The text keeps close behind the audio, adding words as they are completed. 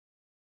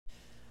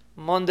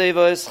Monday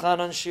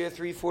Va'eschanan Shir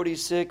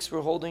 346. We're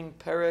holding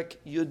Perek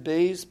Yud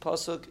Beis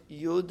Pasuk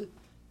Yud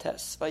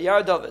Tes.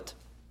 Vayar David.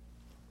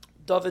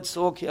 David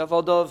saw ki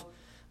avadav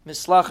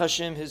mislach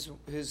Hashem. His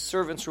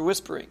servants were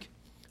whispering.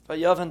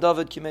 Vayavan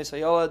David kimes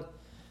hayalad.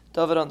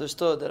 David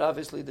understood that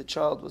obviously the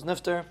child was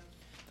nifter.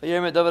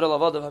 Vayemer David al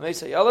avadav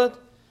hames hayalad.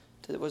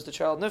 Was the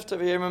child nifter?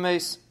 Vayemer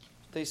meis.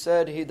 They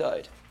said he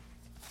died.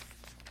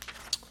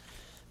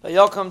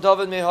 Vayakam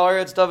David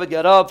meharetz. David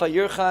got up.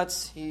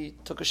 Vayirchatz. He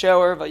took a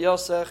shower.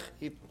 Vayosech.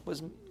 He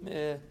was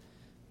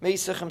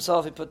meisech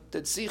himself. He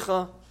did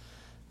sicha.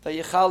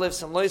 Vayichalif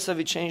some loisav.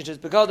 He changed his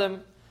begadim.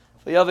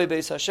 Vayavei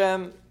beis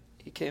Hashem.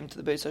 He came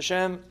to the beis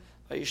Hashem.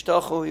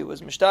 Vayishtachu. He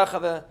was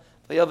mishtachave.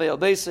 Vayavei al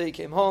beisa. He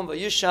came home.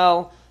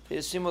 Vayishal.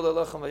 Vayasimu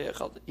lelechem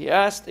vayechal. He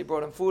asked. They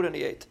brought him food and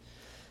he ate.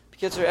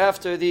 Because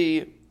after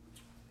the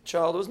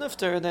child was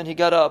nifter, then he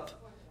got up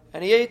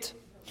and he ate.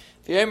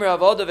 What's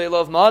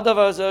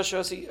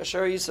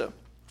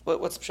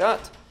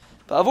pshat?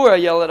 When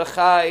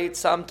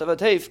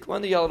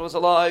the yelad was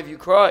alive, you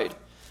cried.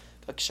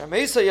 After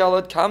the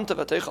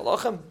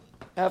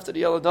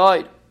yelad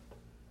died,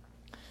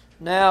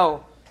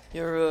 now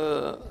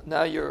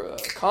you're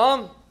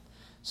calm.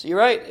 So you're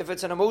right. If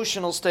it's an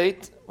emotional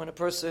state, when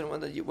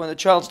the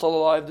child's still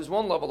alive, there's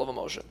one level of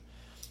emotion,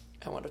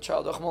 and when the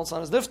child is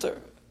nifter,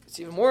 it's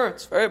even more.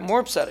 It's very more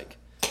upsetting.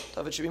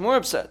 David should be more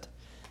upset.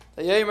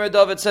 The Yemer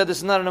David said this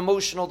is not an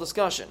emotional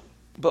discussion.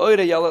 Who knows?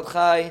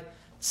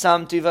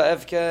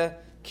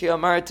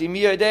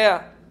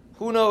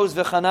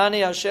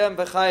 V'chanani Hashem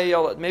v'chaya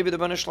yalad. Maybe the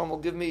Bnei Shalom will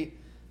give me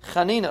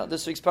chanina.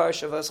 This week's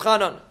parasha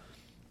v'eschanan.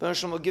 Bnei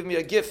Shalom will give me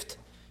a gift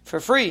for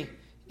free,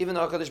 even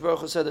though HaKadosh Baruch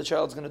Hu said the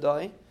child's going to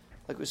die,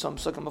 like we saw in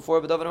Psukim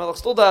before. But David HaMelech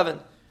still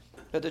daven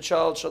that the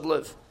child should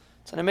live.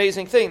 It's an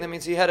amazing thing. That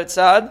means he had it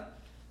sad.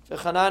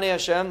 V'chanani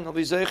Hashem. He'll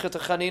be zeicha to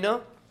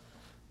chanina.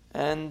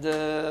 And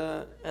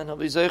he'll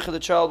be zeicha, the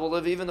child will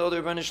live, even though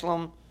the Rebbeinu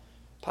Shalom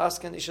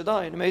paskin, he should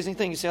die. An amazing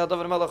thing. You see how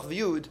David HaMelech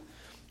viewed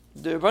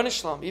the Rebbeinu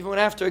Shalom, even when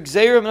after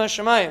Gzeira min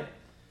Hashemayim,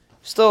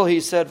 still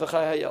he said,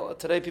 V'chai hayala.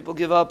 Today people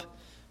give up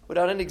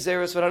without any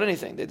Gzeiras, without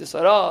anything. They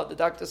decide, the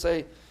doctors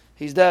say,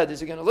 he's dead,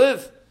 is he going to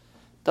live?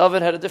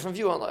 David had a different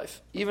view on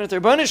life. Even if the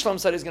Rebbeinu Shalom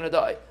said he's going to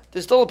die,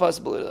 there's still a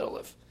possibility that he'll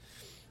live.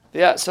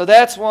 Yeah, so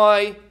that's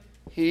why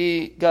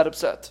he got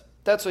upset.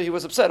 That's why he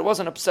was upset. It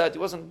wasn't upset. He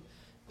wasn't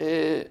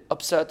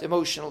upset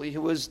emotionally. He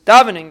was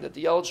davening that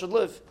the yelad should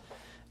live.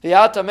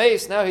 V'yata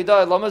meis, now he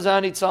died.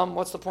 Lamazani tzam.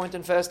 What's the point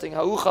in fasting?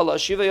 Ha'uchala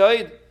shiva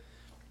yoid.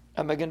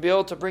 Am I going to be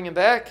able to bring him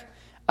back?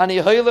 Ani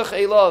hoylech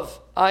elav.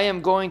 I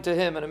am going to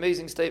him. An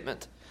amazing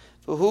statement.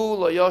 V'hu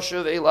lo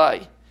yoshev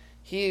elai.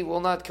 He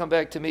will not come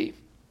back to me.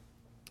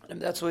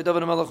 And that's the way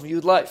David HaMelech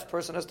viewed life. A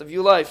person has to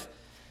view life.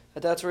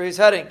 But that's where he's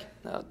heading.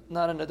 Now,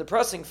 not in a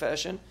depressing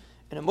fashion,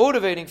 in a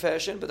motivating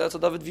fashion, but that's how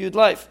David viewed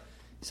life.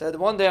 He said,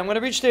 one day I'm going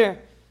to reach there.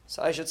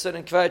 So I should sit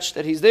and kvetch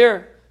that he's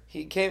there.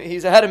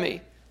 He's ahead of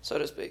me, so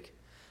to speak.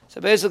 So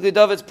basically,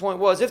 David's point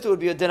was, if there would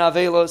be a din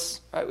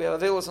avelos, right? We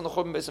have avelos on the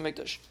Churban Beis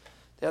Hamikdash.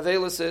 The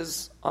avelos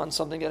is on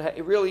something that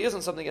it really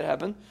isn't something that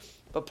happened,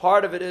 but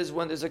part of it is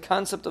when there's a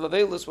concept of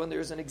avelos, when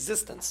there's an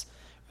existence.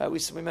 Right? We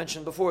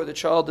mentioned before the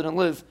child didn't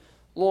live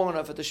long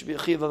enough that there should be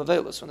a chiv of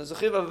avelos. When there's a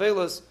chiv of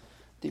avelos,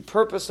 the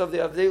purpose of the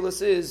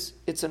avelos is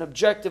it's an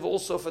objective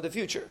also for the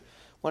future.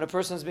 When a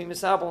person is being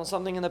misable on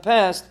something in the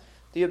past,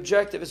 the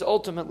objective is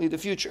ultimately the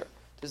future.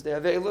 There's the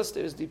Avelis,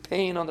 there's the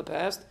pain on the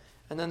past,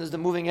 and then there's the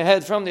moving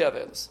ahead from the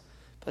Avelis.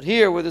 But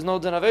here, where there's no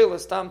din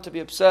Avelis, time to be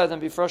upset and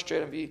be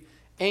frustrated and be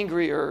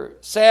angry or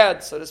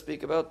sad, so to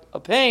speak, about a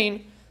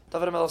pain,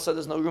 David HaMelech said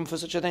there's no room for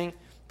such a thing.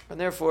 And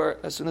therefore,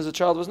 as soon as the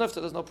child was nifter,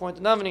 there's no point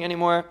in davening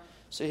anymore.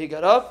 So he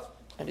got up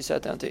and he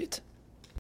sat down to eat.